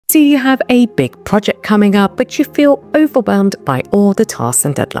So you have a big project coming up, but you feel overwhelmed by all the tasks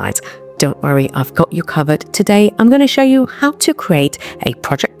and deadlines. Don't worry, I've got you covered. Today, I'm going to show you how to create a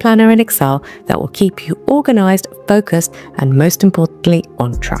project planner in Excel that will keep you organized, focused, and most importantly,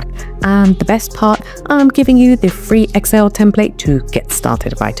 on track. And the best part, I'm giving you the free Excel template to get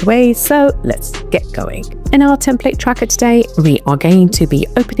started right away. So let's get going. In our template tracker today, we are going to be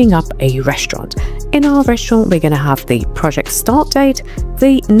opening up a restaurant. In our restaurant, we're going to have the project start date.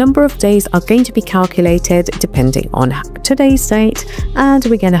 The number of days are going to be calculated depending on today's date, and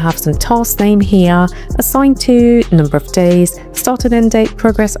we're going to have some task name here assigned to number of days, start and end date,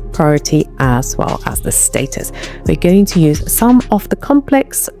 progress, priority, as well as the status. We're going to use some of the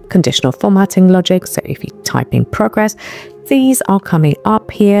complex conditional formatting logic. So if you type in progress, these are coming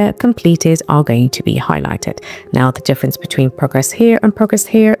up here, completed are going to be highlighted. Now the difference between progress here and progress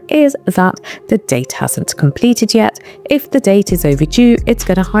here is that the date hasn't completed yet. If the date is overdue, it's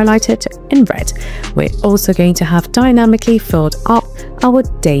going to highlight it in red. We're also going to have dynamically filled up our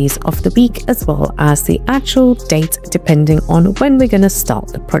days of the week as well as the actual date depending on when we're going to start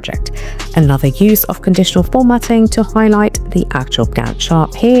the project. Another use of conditional formatting to highlight the actual Gantt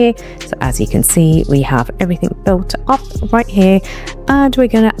chart here. So as you can see, we have everything built up right here, and we're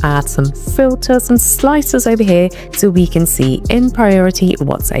going to add some filters and slices over here so we can see in priority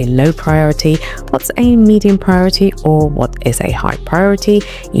what's a low priority, what's a medium priority, or what is a high priority.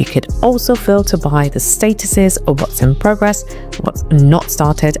 You could also filter by the statuses of what's in progress, what's not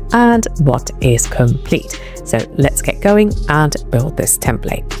started, and what is complete. So let's get going and build this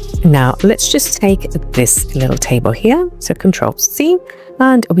template. Now let's just take this little table here, so Control C,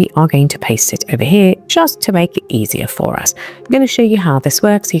 and we are going to paste it over here just to make it easier for us. I'm going to show you how this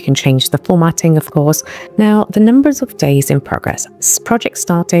works. You can change the formatting, of course. Now the numbers of days in progress, project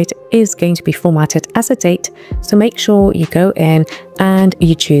start date is going to be formatted as a date, so make sure you go in and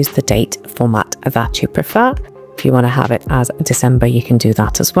you choose the date format that you prefer. If you want to have it as December, you can do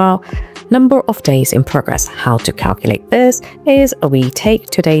that as well. Number of days in progress. How to calculate this is we take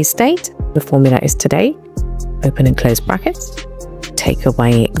today's date, the formula is today, open and close brackets, take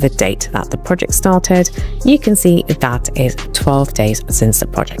away the date that the project started. You can see that is 12 days since the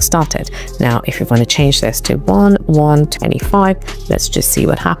project started. Now, if you want to change this to 1/1/25, let's just see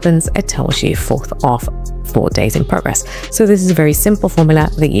what happens. It tells you 4th of 4 days in progress. So this is a very simple formula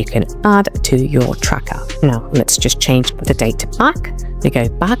that you can add to your tracker. Now let's just change the date back. We go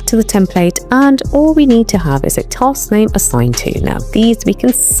back to the template, and all we need to have is a task name assigned to. Now these, we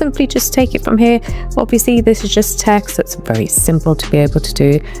can simply just take it from here. Obviously this is just text, so it's very simple to be able to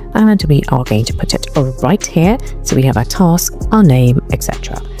do, and we are going to put it right here. So we have our task, our name,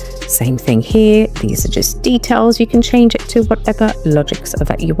 etc. Same thing here. These are just details. You can change it to whatever logics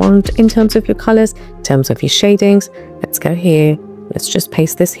that you want in terms of your colors, in terms of your shadings. Let's go here. Let's just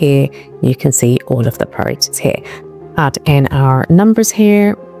paste this here. You can see all of the priorities here. Add in our numbers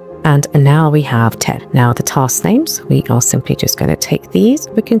here, and now we have 10. Now the task names, we are simply just going to take these.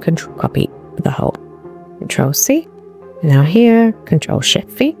 We can control copy the whole. Control C. Now here, Control Shift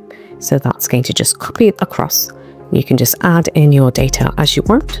V. So that's going to just copy it across. You can just add in your data as you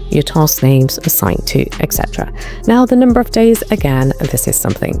want, your task names assigned to, etc. Now the number of days, again, this is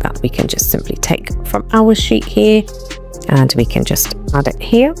something that we can just simply take from our sheet here, and we can just add it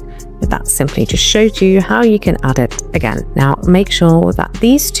here. That simply just shows you how you can add it again. Now make sure that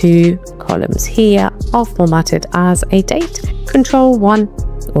these two columns here are formatted as a date. Control 1,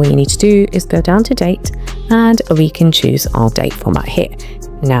 all you need to do is go down to date, and we can choose our date format here.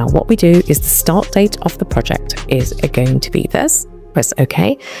 Now what we do is the start date of the project is going to be this. Press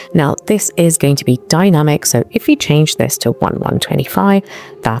OK. Now this is going to be dynamic, so if you change this to 1/1/25,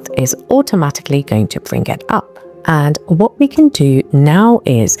 that is automatically going to bring it up. And what we can do now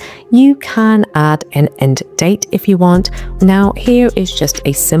is you can add an end date if you want. Now here is just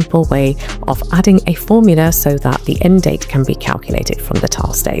a simple way of adding a formula so that the end date can be calculated from the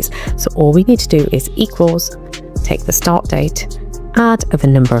task days. So all we need to do is equals, take the start date, add the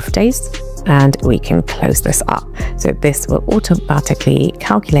number of days, and we can close this up. So this will automatically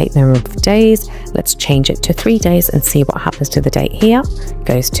calculate the number of days. Let's change it to 3 days and see what happens to the date here.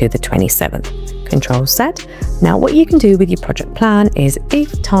 Goes to the 27th. Control Z. Now what you can do with your project plan is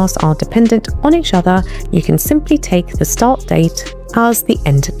if tasks are dependent on each other, you can simply take the start date as the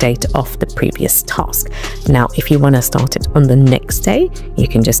end date of the previous task. Now if you want to start it on the next day, you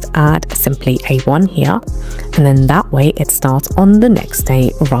can just add simply a 1 here, and then that way it starts on the next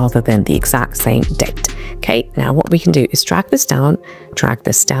day rather than the exact same date. Okay, now what we can do is drag this down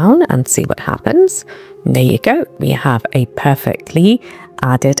and see what happens. There you go, we have a perfectly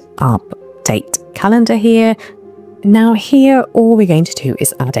added up date calendar here. Now here, all we're going to do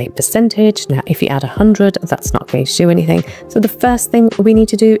is add a percentage. Now, if you add 100, that's not going to do anything. So the first thing we need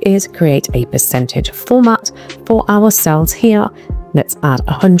to do is create a percentage format for our cells here. Let's add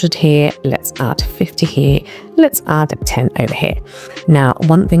 100 here. Let's add 50 here. Let's add 10 over here. Now,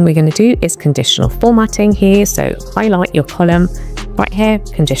 one thing we're going to do is conditional formatting here. So highlight your column right here,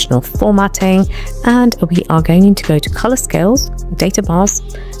 conditional formatting, and we are going to go to color scales, data bars.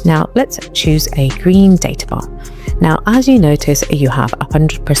 Now let's choose a green data bar. Now, as you notice, you have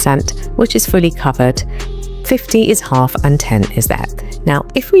 100%, which is fully covered, 50 is half, and 10 is there. Now,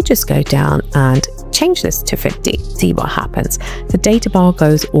 if we just go down and change this to 50, see what happens. The data bar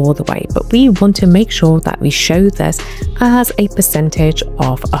goes all the way, but we want to make sure that we show this as a percentage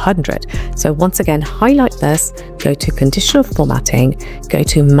of 100. So once again, highlight this, go to conditional formatting, go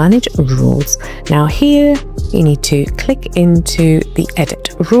to manage rules. Now here, you need to click into the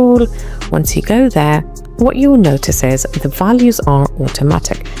edit rule. Once you go there, what you'll notice is the values are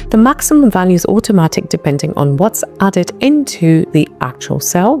automatic. The maximum value is automatic depending on what's added into the actual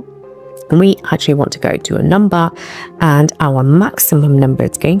cell. We actually want to go to a number, and our maximum number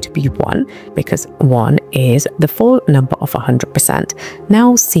is going to be 1 because 1 is the full number of 100%.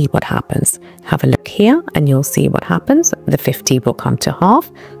 Now see what happens. Have a look here and you'll see what happens. The 50 will come to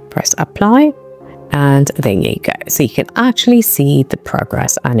half. Press apply. And there you go. So you can actually see the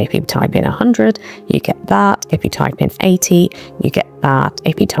progress. And if you type in 100, you get that. If you type in 80, you get that.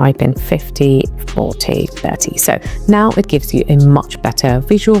 If you type in 50, 40, 30. So now it gives you a much better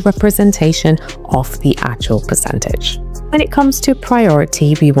visual representation of the actual percentage. When it comes to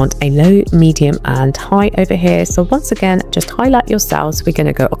priority, we want a low, medium, and high over here. So once again, just highlight your cells. We're going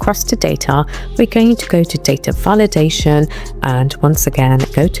to go across to data. We're going to go to data validation, and once again,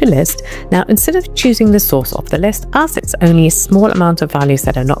 go to list. Now, instead of choosing the source of the list, as it's only a small amount of values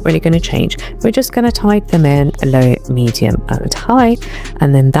that are not really going to change, we're just going to type them in low, medium, and high.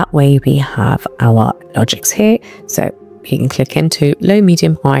 And then that way we have our logics here. So you can click into low,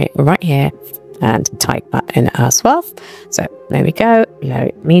 medium, high right here and type that in as well. So there we go,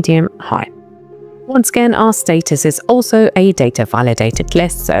 low, medium, high. Once again, our status is also a data validated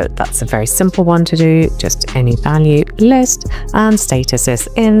list. So that's a very simple one to do, just any value list, and status is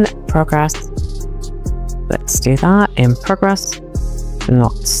in progress. Let's do that, in progress,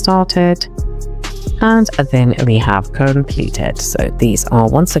 not started. And then we have completed. So these are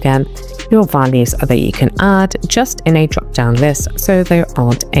once again your values that you can add just in a drop down list, so there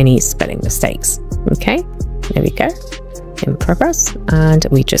aren't any spelling mistakes. Okay, there we go, in progress, and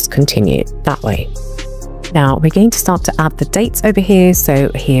we just continue that way. Now we're going to start to add the dates over here. So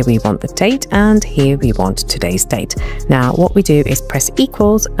here we want the date and here we want today's date. Now what we do is press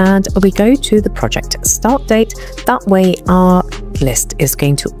equals and we go to the project start date. That way our list is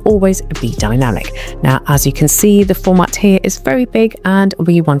going to always be dynamic. Now, as you can see, the format here is very big and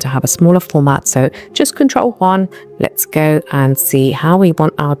we want to have a smaller format. So just Control-1. Let's go and see how we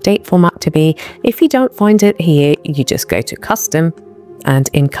want our date format to be. If you don't find it here, you just go to custom.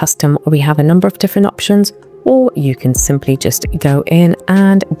 And in custom, we have a number of different options, or you can simply just go in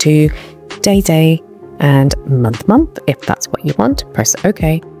and do day, and month, if that's what you want. Press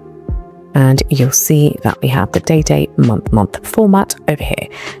OK. And you'll see that we have the day, month format over here.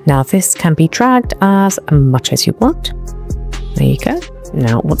 Now this can be dragged as much as you want. There you go.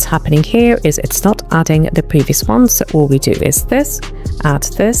 Now what's happening here is it's not adding the previous one. So all we do is this, add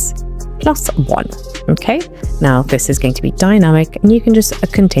this, +1. Okay, now this is going to be dynamic and you can just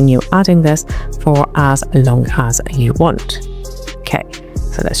continue adding this for as long as you want. Okay,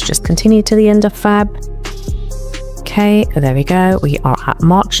 so let's just continue to the end of Feb. Okay, there we go. We are at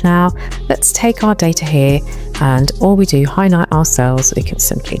March now. Let's take our data here and all we do, highlight our cells. We can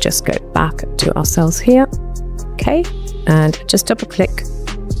simply just go back to our cells here. Okay, and just double click.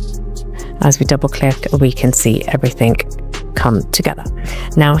 As we double click, we can see everything come together.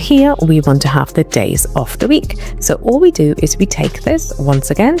 Now here we want to have the days of the week. So all we do is we take this once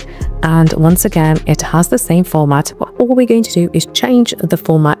again, and once again it has the same format, but all we're going to do is change the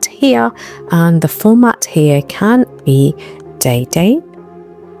format here, and the format here can be day.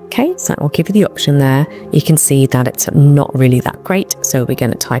 Okay, so that will give you the option there. You can see that it's not really that great, so we're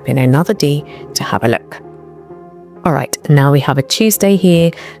going to type in another D to have a look. All right, now we have a Tuesday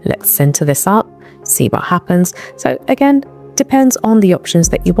here. Let's center this up, see what happens. So again, depends on the options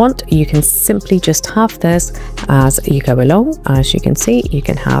that you want. You can simply just have this as you go along. As you can see, you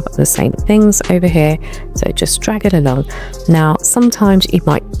can have the same things over here. So just drag it along. Now, sometimes you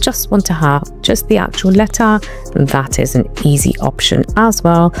might just want to have just the actual letter. That is an easy option as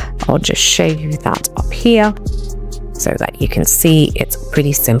well. I'll just show you that up here so that you can see it's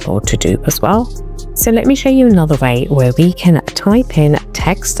pretty simple to do as well. So let me show you another way where we can type in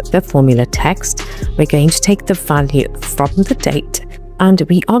text, the formula text. We're going to take the value from the date and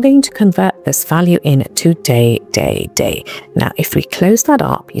we are going to convert this value into day. Now, if we close that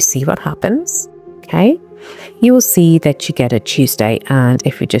up, you see what happens, okay? You will see that you get a Tuesday, and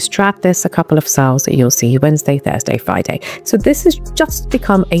if we just drag this a couple of cells, you'll see Wednesday, Thursday, Friday. So this has just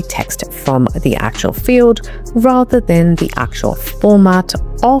become a text from the actual field rather than the actual format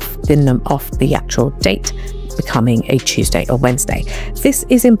of the actual date becoming a Tuesday or Wednesday. This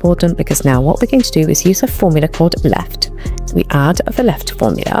is important because now what we're going to do is use a formula called left. We add the left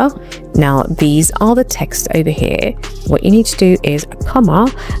formula. Now these are the text over here. What you need to do is a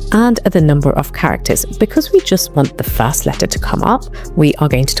comma and the number of characters. Because we just want the first letter to come up, we are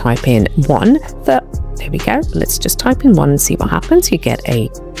going to type in 1. There we go. Let's just type in 1 and see what happens. You get a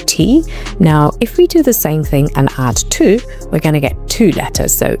T. Now, if we do the same thing and add 2, we're going to get 2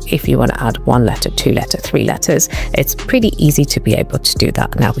 letters. So if you want to add 1 letter, 2 letter, 3 letters, it's pretty easy to be able to do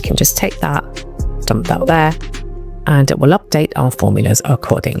that. Now we can just take that, dump that there, and it will update our formulas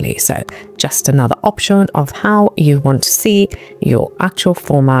accordingly. So just another option of how you want to see your actual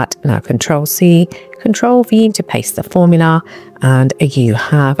format. Now Control C, Control V to paste the formula, and you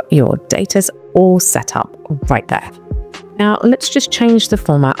have your data all set up right there. Now let's just change the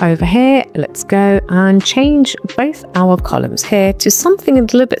format over here. Let's go and change both our columns here to something a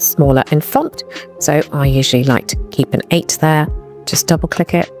little bit smaller in font. So I usually like to keep an 8 there. Just double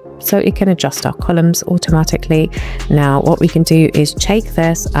click it so it can adjust our columns automatically. Now what we can do is take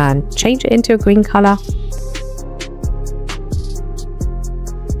this and change it into a green color.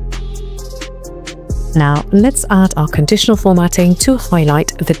 Now let's add our conditional formatting to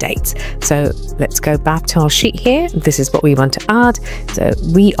highlight the dates. So let's go back to our sheet here. This is what we want to add. So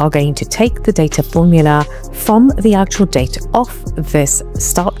we are going to take the data formula from the actual date of this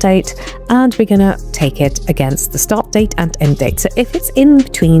start date, and we're going to take it against the start date and end date. So if it's in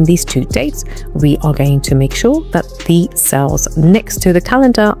between these two dates, we are going to make sure that the cells next to the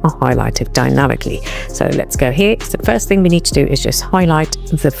calendar are highlighted dynamically. So let's go here. So the first thing we need to do is just highlight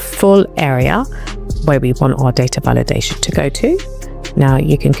the full area where we want our data validation to go to. Now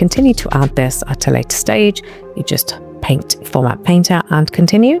you can continue to add this at a later stage. You just format painter and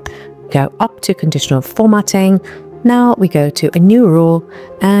continue. Go up to conditional formatting. Now we go to a new rule,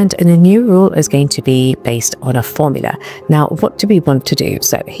 and a new rule is going to be based on a formula. Now what do we want to do?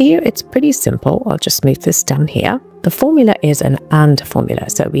 So here it's pretty simple. I'll just move this down here. The formula is an AND formula,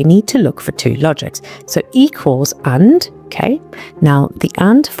 so we need to look for 2 logics. So equals AND, okay? Now the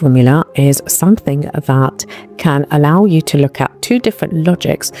AND formula is something that can allow you to look at 2 different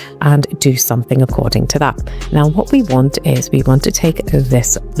logics and do something according to that. Now what we want is we want to take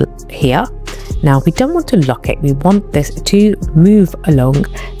this here. Now we don't want to lock it, we want this to move along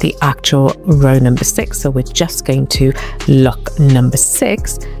the actual row number 6. So we're just going to lock number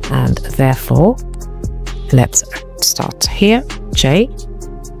 6, and therefore let's start here, $6.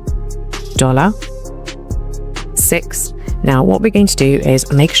 Now what we're going to do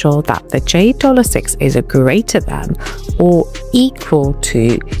is make sure that the $6 is greater than or equal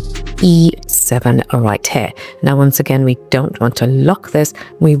to E7 right here. Now once again, we don't want to lock this,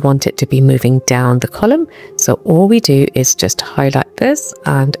 we want it to be moving down the column. So all we do is just highlight this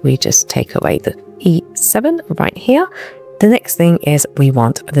and we just take away the E7 right here. The next thing is we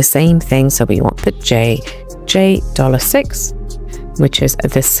want the same thing, so we want the $6, which is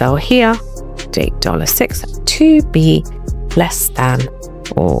this cell here, $6, to be less than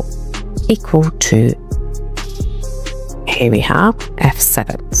or equal to, here we have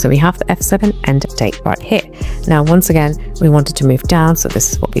F7. So we have the F7 end date right here. Now once again, we want it to move down, so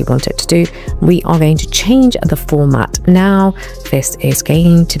this is what we want it to do. We are going to change the format. Now this is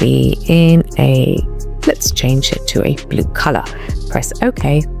going to be in a, let's change it to a blue color. Press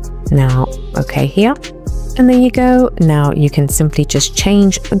OK. Now OK here, and there you go. Now you can simply just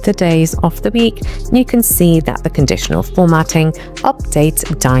change the days of the week. You can see that the conditional formatting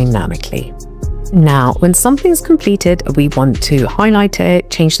updates dynamically. Now when something's completed, we want to highlight it,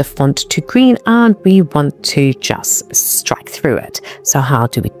 change the font to green, and we want to just strike through it. So how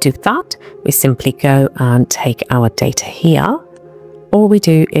do we do that? We simply go and take our data here. All we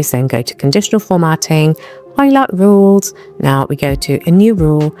do is then go to conditional formatting, highlight rules. Now we go to a new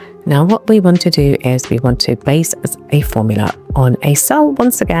rule. Now what we want to do is we want to base a formula on a cell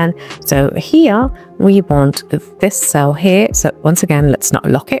once again. So here we want this cell here. So once again, let's not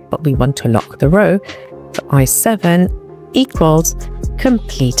lock it, but we want to lock the row. So I7 equals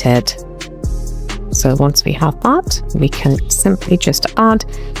completed. So once we have that, we can simply just add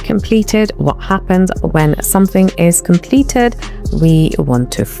completed. What happens when something is completed? We want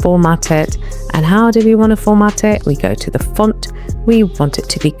to format it, And how do we want to format it? We go to the font, we want it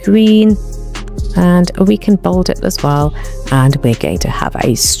to be green, and we can bold it as well, and we're going to have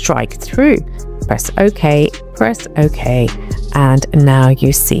a strike through. Press OK, and now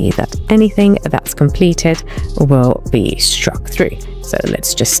you see that anything that's completed will be struck through. So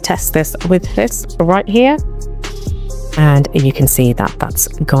let's just test this with this right here, and you can see that that's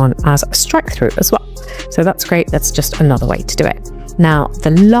gone as a strike through as well. So that's great. That's just another way to do it. Now,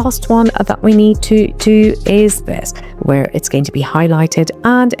 the last one that we need to do is this, where it's going to be highlighted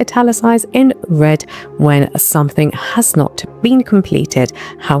and italicized in red when something has not been completed.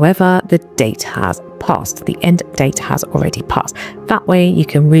 However, the date has passed, the end date has already passed. That way you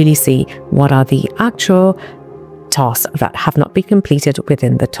can really see what are the actual tasks that have not been completed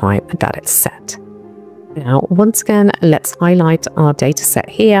within the time that it's set. Now, once again, let's highlight our data set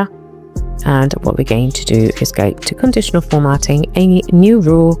here. And what we're going to do is go to conditional formatting, a new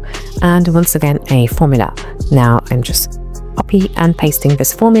rule, and once again, a formula. Now I'm just copy and pasting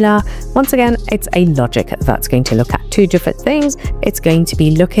this formula. Once again, it's a logic that's going to look at two different things. It's going to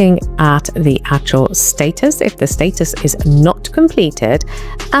be looking at the actual status, if the status is not completed,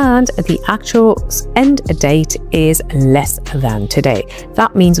 and the actual end date is less than today.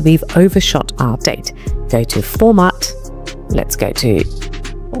 That means we've overshot our date. Go to format, let's go to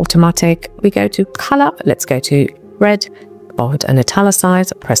automatic, we go to color, let's go to red, bold and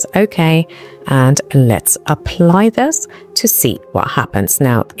italicize, press OK, and let's apply this to see what happens.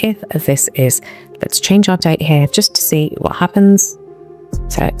 Now, if this is, let's change our date here just to see what happens.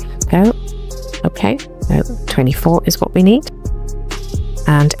 So let's go, okay, so 24 is what we need.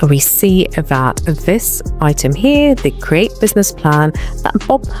 And we see that this item here, the create business plan that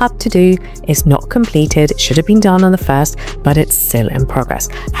Bob had to do, is not completed. It should have been done on the 1st, but it's still in progress.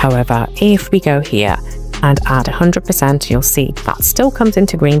 However, if we go here and add 100%, you'll see that still comes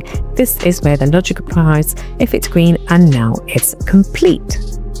into green. This is where the logic applies if it's green, and now it's complete.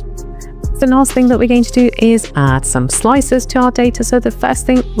 The last thing that we're going to do is add some slices to our data. So the first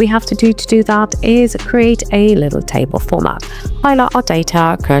thing we have to do that is create a little table format. Highlight our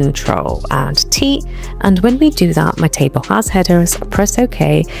data, Control and T. And when we do that, my table has headers, press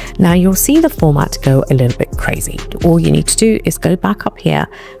OK. Now you'll see the format go a little bit crazy. All you need to do is go back up here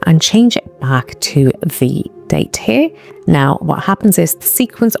and change it back to the date here. Now what happens is the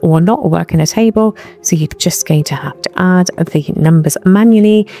sequence will not work in a table, so you're just going to have to add the numbers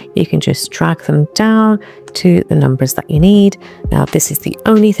manually. You can just drag them down to the numbers that you need. Now this is the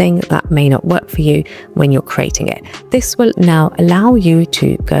only thing that may not work for you when you're creating it. This will now allow you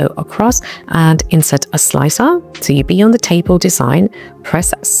to go across and insert a slicer. So you be on the table design,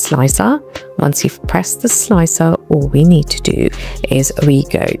 press slicer. Once you've pressed the slicer, all we need to do is we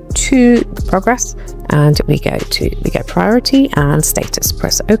go to progress, and we go priority and status,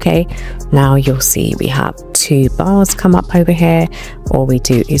 press OK. Now you'll see we have two bars come up over here. All we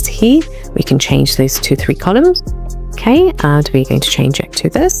do is here, we can change this to 3 columns. Okay, and we're going to change it to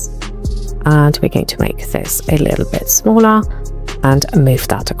this, and we're going to make this a little bit smaller and move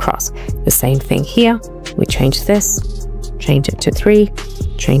that across. The same thing here, we change this, change it to 3,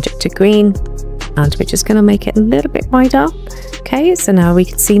 change it to green, and we're just going to make it a little bit wider. Okay, so now we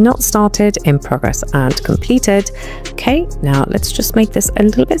can see not started, in progress and completed. Okay, now let's just make this a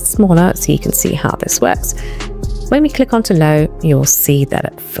little bit smaller so you can see how this works. When we click onto low, you'll see that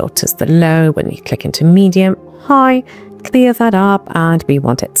it filters the low. When we click into medium, high, clear that up, and we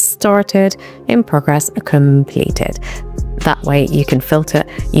want it started, in progress, completed. That way you can filter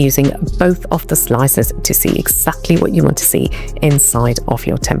using both of the slices to see exactly what you want to see inside of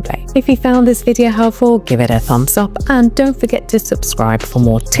your template. If you found this video helpful, give it a thumbs up, and don't forget to subscribe for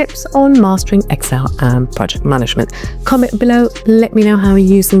more tips on mastering Excel and project management. Comment below, let me know how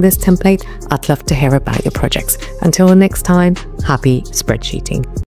you're using this template. I'd love to hear about your projects. Until next time, happy spreadsheeting.